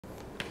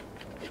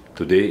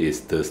Today is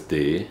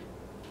Thursday,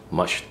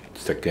 March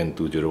 2nd,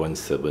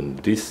 2017.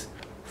 This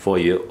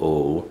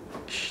 4-year-old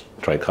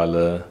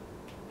tricolor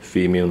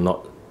female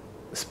not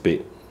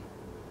spayed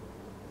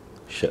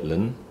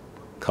Shetland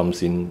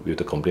comes in with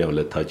a complaint of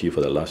lethargy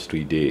for the last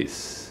 3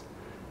 days.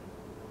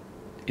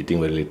 Eating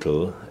very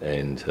little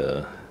and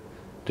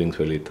drinks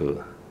very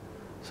little.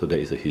 So that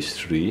is a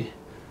history.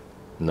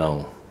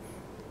 Now,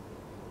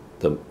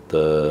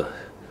 the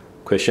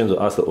question to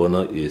ask the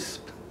owner is,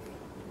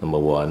 number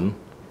one,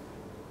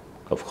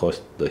 of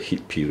course, the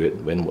heat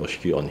period. When was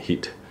she on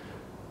heat?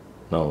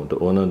 Now, the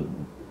owner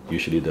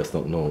usually does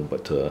not know,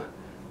 but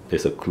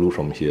there's a clue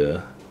from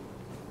here.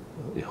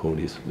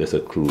 There's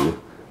a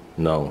clue.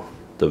 Now,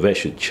 the vet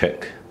should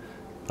check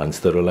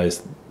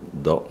unsterilized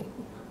dog.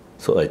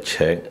 So I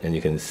check, and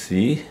you can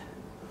see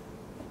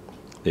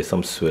there's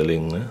some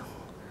swelling.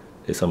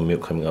 There's some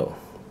milk coming out.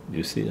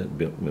 You see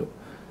that milk?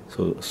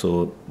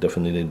 So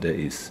definitely there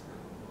is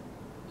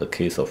a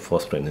case of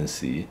forced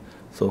pregnancy.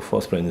 So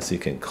forced pregnancy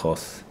can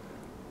cause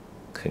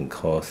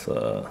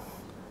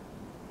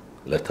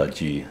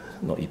lethargy,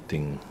 not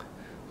eating.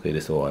 Okay,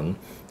 that's one.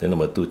 Then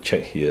number two,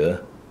 check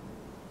here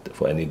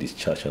for any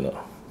discharge or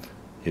not.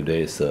 If there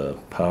is a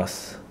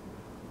pus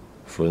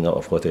flowing out,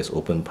 of course there's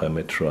open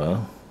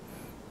pyometra,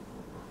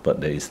 but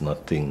there is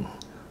nothing.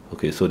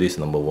 Okay, so this is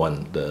number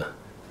one, the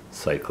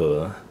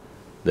cycle.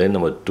 Then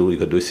number two, you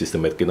can do it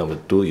systematically. Number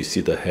two, you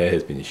see the hair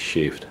has been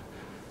shaved.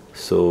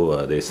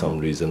 So there's some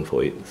reason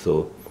for it.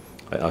 So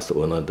I asked the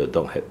owner, the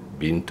dog had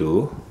been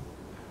to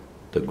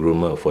the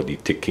groomer for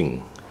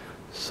deticking.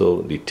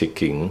 So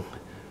deticking,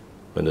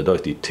 when the dog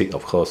is deticked,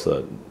 of course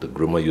the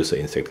groomer used an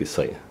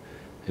insecticide.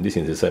 And this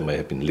insecticide might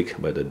have been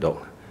licked by the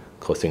dog,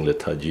 causing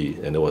lethargy,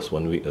 and that was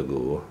 1 week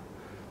ago.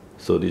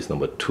 So this is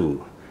number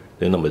two.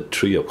 Then number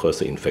three, of course,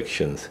 the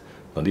infections.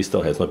 Now this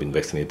dog has not been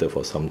vaccinated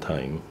for some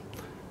time.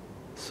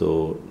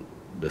 So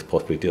there's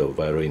possibility of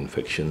viral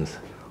infections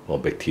or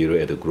bacterial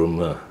at the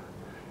groomer,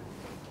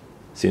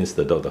 since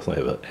the dog does not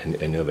have an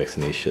annual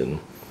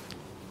vaccination.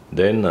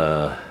 Then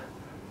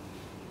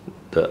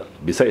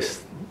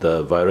besides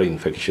the viral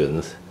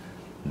infections,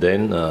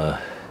 then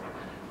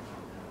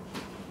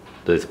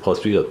there's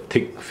possibility of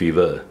tick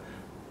fever.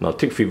 Now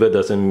tick fever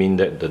doesn't mean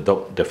that the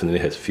dog definitely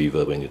has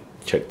fever when you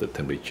check the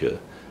temperature.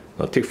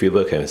 Now tick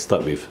fever can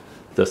start with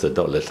just the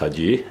dog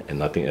lethargy and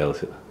nothing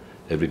else.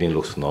 Everything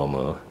looks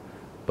normal,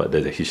 but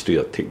there's a history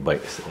of tick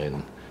bites,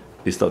 and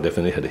this dog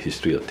definitely had a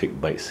history of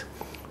tick bites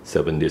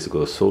 7 days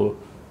ago. So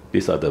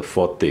these are the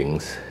 4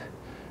 things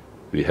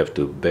we have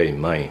to bear in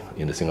mind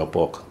in the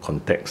Singapore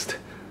context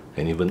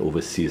and even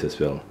overseas as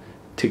well.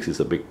 Ticks is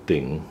a big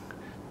thing.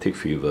 Tick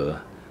fever,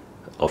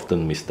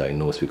 often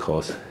misdiagnosed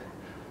because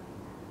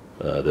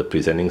the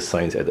presenting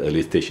signs at the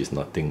early stage is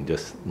nothing,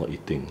 just not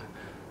eating.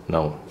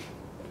 Now,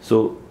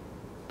 so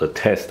the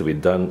test to be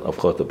done, of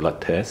course, the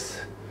blood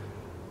test.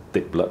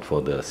 Take blood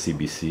for the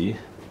CBC,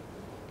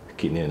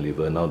 kidney and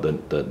liver. Now the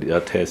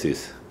other test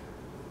is,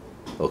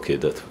 okay,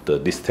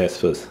 this test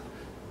first.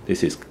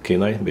 This is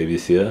canine,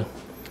 babies here,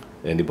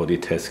 antibody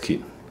test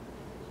kit.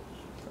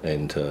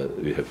 And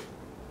we have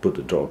put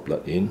the drop of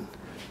blood in.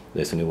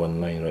 There's only 1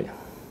 line, right?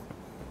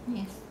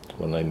 Yes.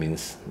 1 line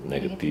means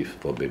negative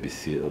for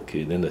babies here.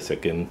 Okay, then the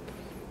second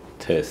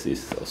test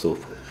is also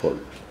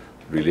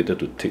related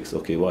to ticks.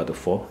 Okay, what are the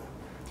 4?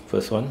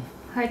 First one?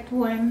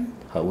 Heartworm.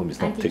 Heartworm is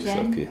not ticks,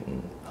 okay.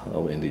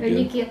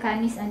 Ehrlichia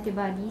canis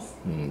antibodies.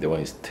 That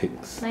one is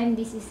ticks. Lyme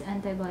disease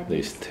antibodies. There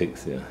is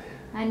ticks, yeah.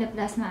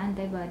 Anaplasma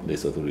antibodies.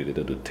 That's also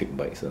related to tick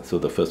bites. So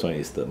the first one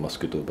is the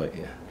mosquito bite,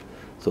 yeah.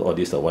 So all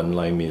these are 1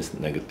 line means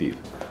negative.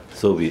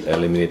 So we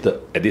eliminated,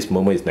 at this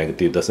moment it's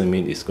negative, doesn't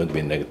mean it's going to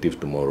be negative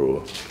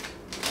tomorrow.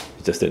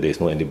 It's just that there's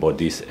no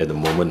antibodies at the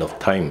moment of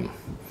time.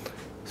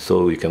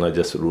 So we cannot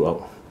just rule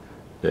out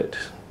that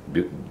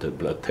the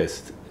blood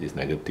test is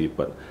negative,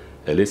 but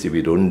at least if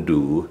we don't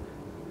do,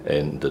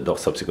 and the dog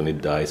subsequently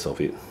dies of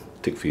it,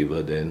 tick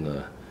fever,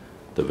 then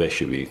the vet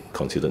should be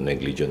considered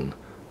negligent.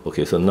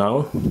 Okay, so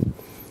now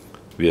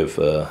we have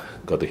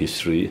got the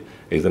history.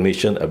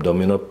 Examination,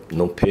 abdominal,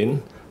 no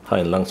pain.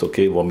 Heart and lungs,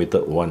 okay,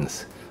 vomited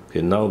once.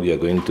 Okay, now we are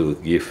going to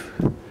give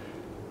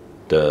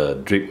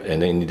the drip,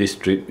 and then in this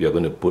drip we are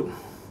going to put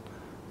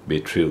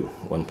bacterial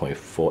 1.4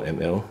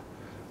 ml,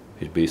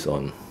 which is based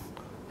on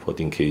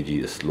 14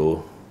 kg, a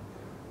slow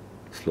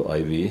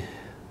IV.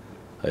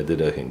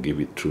 Either I can give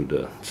it through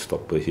the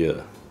stopper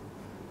here.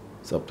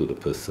 It's up to the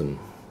person.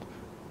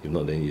 If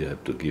not, then you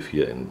have to give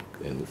here and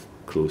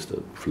close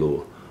the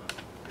flow.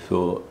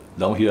 So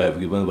down here I have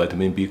given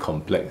vitamin B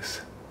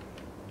complex.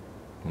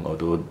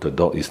 Although the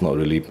dog is not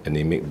really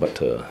anemic,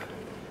 but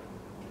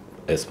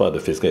as part of the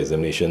physical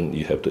examination,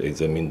 you have to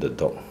examine the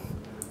dog.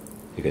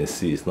 You can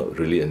see it's not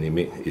really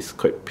anemic, it's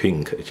quite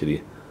pink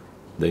actually.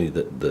 Then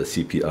the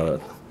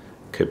CPR,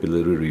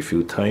 capillary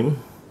refill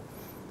time,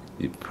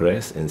 you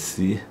press and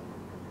see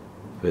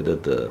whether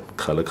the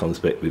color comes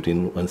back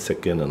within 1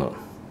 second or not.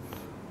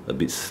 A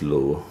bit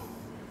slow.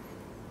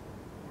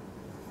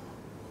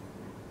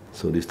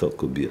 So this dog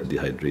could be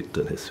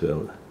dehydrated as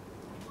well.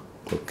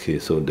 Okay,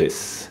 so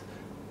that's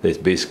There's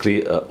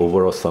basically an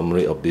overall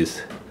summary of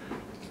this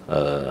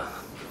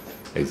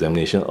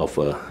examination of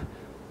a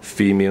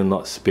female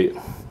not spayed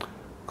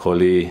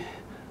collie,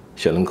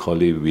 Shetland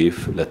collie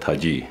with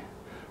lethargy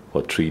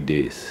for 3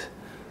 days.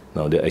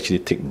 Now they actually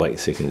take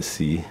bites, you can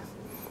see.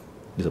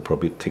 These are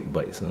probably tick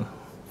bites. Huh?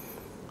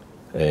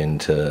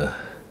 And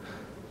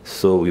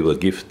so we will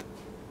give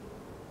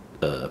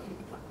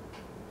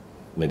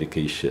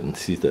medication.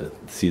 See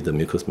the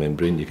mucous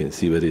membrane, you can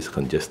see whether it's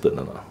congested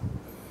or not.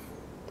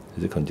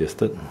 Is it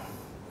congested?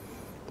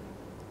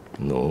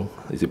 No.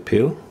 Is it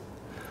pale?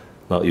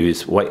 Now if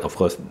it's white, of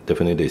course,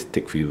 definitely there's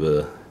tick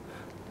fever,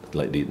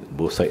 like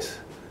both sides.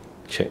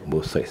 Check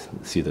both sides,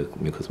 see the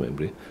mucous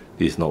membrane.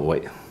 This is not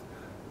white.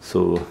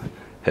 So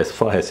as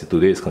far as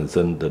today is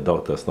concerned, the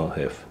dog does not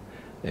have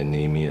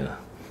anemia.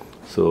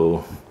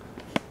 So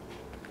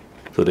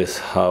that's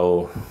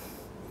how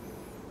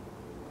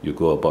you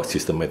go about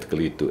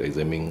systematically to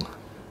examine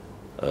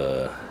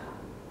a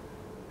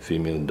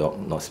female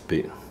dog not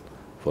spayed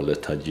for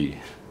lethargy.